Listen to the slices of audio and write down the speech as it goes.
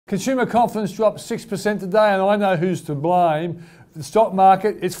Consumer confidence dropped 6% today, and I know who's to blame. The stock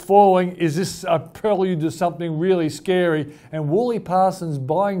market, it's falling. Is this a prelude to something really scary? And Woolley Parsons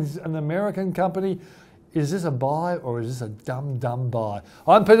buying an American company, is this a buy or is this a dumb buy?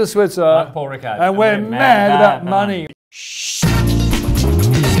 I'm Peter Switzer. I'm Paul Rickard. And we're mad about money.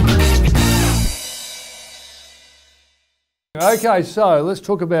 Okay, so let's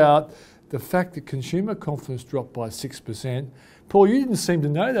talk about the fact that consumer confidence dropped by 6%. Paul, you didn't seem to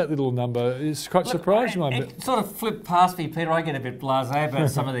know that little number. It's quite surprising. It sort of flipped past me, Peter. I get a bit blasé about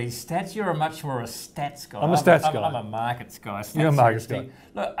some of these stats. You're much more a stats guy. I'm a stats guy. I'm a markets guy. You're a markets guy.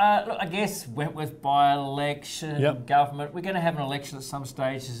 Look, I guess Wentworth by-election, government. We're going to have an election at some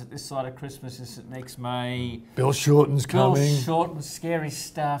stage. Is it this side of Christmas? Is it next May? Bill Shorten's coming. Bill Shorten, scary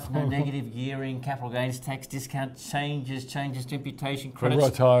stuff. No negative gearing, capital gains tax discount changes to imputation credits.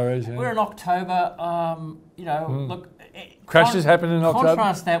 For retirees, yeah. We're in October. Look. Crashes happen in October.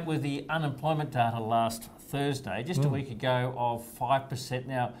 Contrast that with the unemployment data last Thursday, just a week ago, of 5%.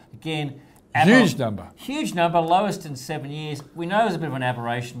 Now, again, huge number, lowest in 7 years. We know there's a bit of an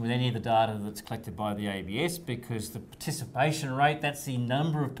aberration with any of the data that's collected by the ABS because the participation rate, that's the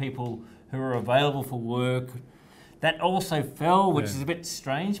number of people who are available for work, that also fell, which is a bit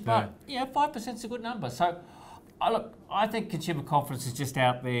strange. But 5% is a good number. So, I think consumer confidence is just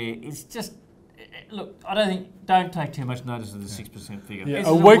out there. It's just. Look, don't take too much notice of the 6% figure. Yeah,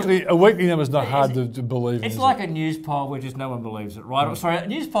 a weekly number is not hard to believe. It's like a news poll where just no one believes it, right? Sorry, a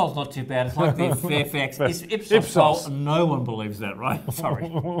news poll's not too bad. It's like the Fairfax. It's Ipsos poll, and no one believes that, right? Sorry.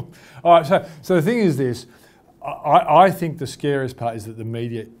 All right, so the thing is this. I think the scariest part is that the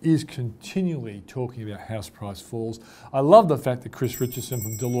media is continually talking about house price falls. I love the fact that Chris Richardson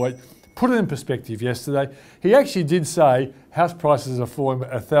from Deloitte put it in perspective yesterday. He actually did say house prices are falling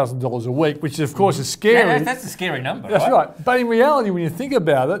 $1,000 a week, which of course is scary. Yeah, that's a scary number. That's right. But in reality, when you think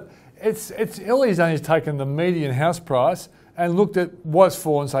about it, all he's done is taken the median house price and looked at what's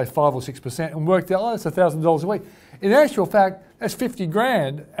fallen, say 5 or 6%, and worked out, that's $1,000 a week. In actual fact, that's 50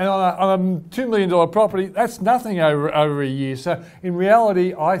 grand, and on a $2 million property, that's nothing over a year. So in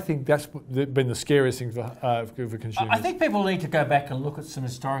reality, I think that's been the scariest thing for consumers. I think people need to go back and look at some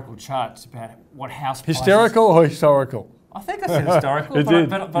historical charts about what house prices... Hysterical or historical? I think I said historical,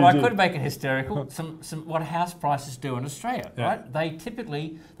 but I could make it hysterical. Some what house prices do in Australia, right?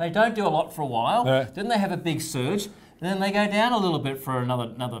 They don't do a lot for a while, then they have a big surge, and then they go down a little bit for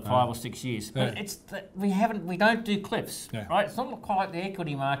another 5 or 6 years. But we don't do cliffs, right? It's not quite like the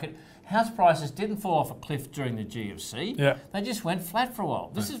equity market. House prices didn't fall off a cliff during the GFC. They just went flat for a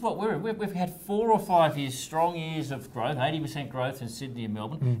while. This is what we've had 4 or 5 years, strong years of growth, 80% growth in Sydney and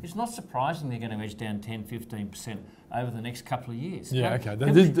Melbourne. It's not surprising they're going to edge down 10, 15% over the next couple of years. Yeah, okay.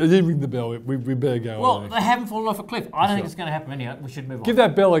 They did ring the bell. We better go on. Well, they haven't fallen off a cliff. I don't think it's going to happen anyhow. We should move on. Give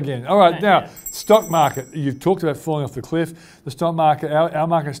that bell again. All right, now, stock market. You've talked about falling off the cliff. The stock market, our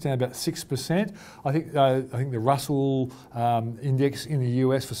market's down about 6%. I think the Russell index in the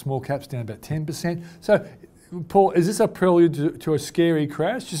US for small caps down about 10%. So, Paul, is this a prelude to a scary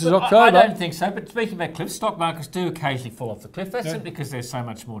crash? This is October. I don't think so, but speaking about cliffs, stock markets do occasionally fall off the cliff. That's simply because they're so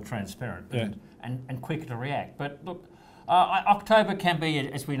much more transparent and quicker to react. But look, October can be,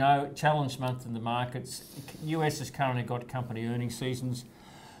 as we know, a challenge month in the markets. US has currently got company earnings seasons.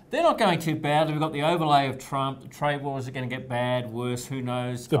 They're not going too badly. We've got the overlay of Trump. The trade wars are going to get bad, worse, who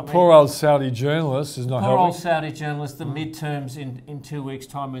knows. Poor old Saudi journalist is not helping. Poor old Saudi journalist, the midterms in 2 weeks'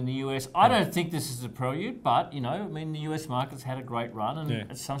 time in the US. I don't think this is a prelude, but, the US market's had a great run, and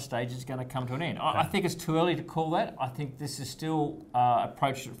at some stage it's going to come to an end. I think it's too early to call that. I think this is still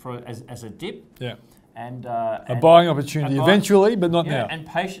approached as a dip. Yeah. And a buying opportunity eventually, but not now. And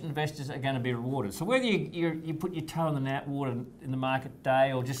patient investors are going to be rewarded. So whether you put your toe in the water in the market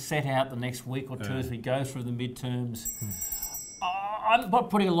day or just set out the next week or two as we go through the midterms, I'm not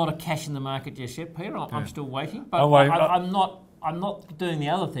putting a lot of cash in the market just yet, Peter. I'm still waiting, but I'm not doing the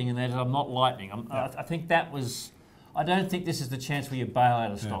other thing, and that is I'm not lightning. I think that was. I don't think this is the chance where you bail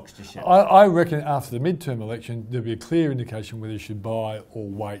out of stocks just yet. I reckon after the midterm election, there'll be a clear indication whether you should buy or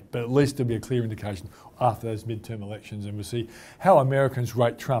wait. But at least there'll be a clear indication after those midterm elections, and we'll see how Americans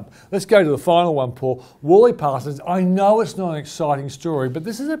rate Trump. Let's go to the final one, Paul. Woolley Parsons. I know it's not an exciting story, but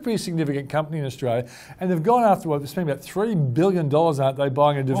this is a pretty significant company in Australia, and they've gone after they've spent about $3 billion, aren't they,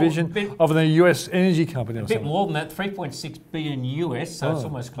 buying a division of a US energy company or something? A bit more than that, $3.6 billion US, so it's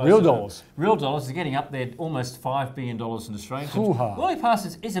almost close. Real dollars. Real dollars. They're getting up there, almost $5 billion in Australia. Woolley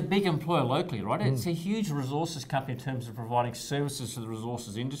Parsons is a big employer locally, right? It's a huge resources company in terms of providing services to the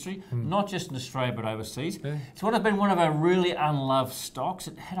resources industry, not just in Australia but overseas. It's been one of our really unloved stocks.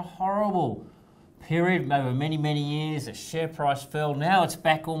 It had a horrible period over many, many years. The share price fell. Now it's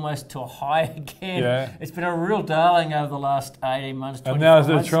back almost to a high again. Yeah. It's been a real darling over the last 18 months, 24 And now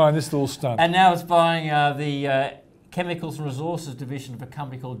they're months. trying this little stunt. And now it's buying the Chemicals and Resources division of a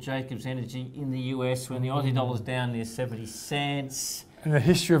company called Jacobs Energy in the US when the Aussie dollar's down near 70 cents. And the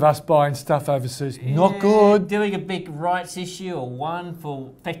history of us buying stuff overseas, not good. Doing a big rights issue,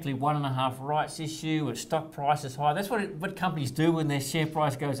 effectively 1.5 rights issue at stock prices high. That's what companies do when their share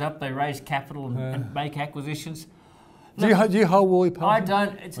price goes up. They raise capital and make acquisitions. Look, do you hold Worley Parsons? I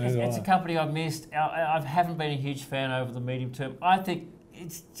don't. It's a company I've missed. I haven't been a huge fan over the medium term. I think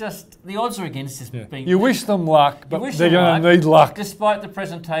it's just the odds are against this being. You wish them luck, but they're going to need luck. Despite the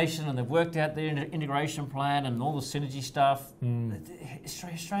presentation, and they've worked out their integration plan and all the synergy stuff.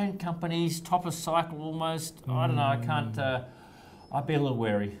 Australian companies, top of cycle almost. I don't know. I can't. I'd be a little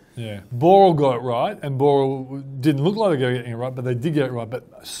wary. Yeah, Boral got it right, and Boral didn't look like they were getting it right, but they did get it right.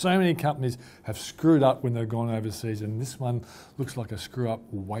 But so many companies have screwed up when they've gone overseas, and this one looks like a screw up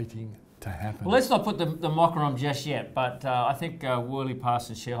waiting to happen. Well, let's not put the mocker on just yet, but I think Worley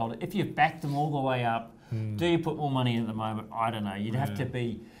Parsons shareholder, if you've backed them all the way up, do you put more money in at the moment? I don't know. You have to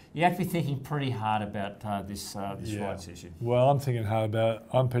be thinking pretty hard about this rights issue. Well, I'm thinking hard about it.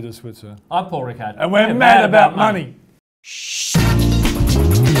 I'm Peter Switzer. I'm Paul Rickard. And we're mad about money.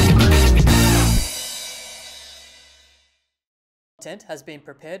 Content has been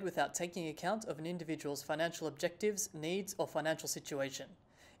prepared without taking account of an individual's financial objectives, needs, or financial situation.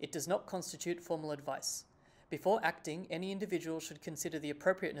 It does not constitute formal advice. Before acting, any individual should consider the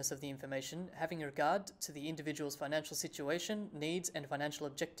appropriateness of the information, having regard to the individual's financial situation, needs, and financial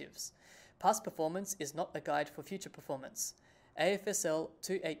objectives. Past performance is not a guide for future performance. AFSL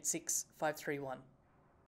 286531.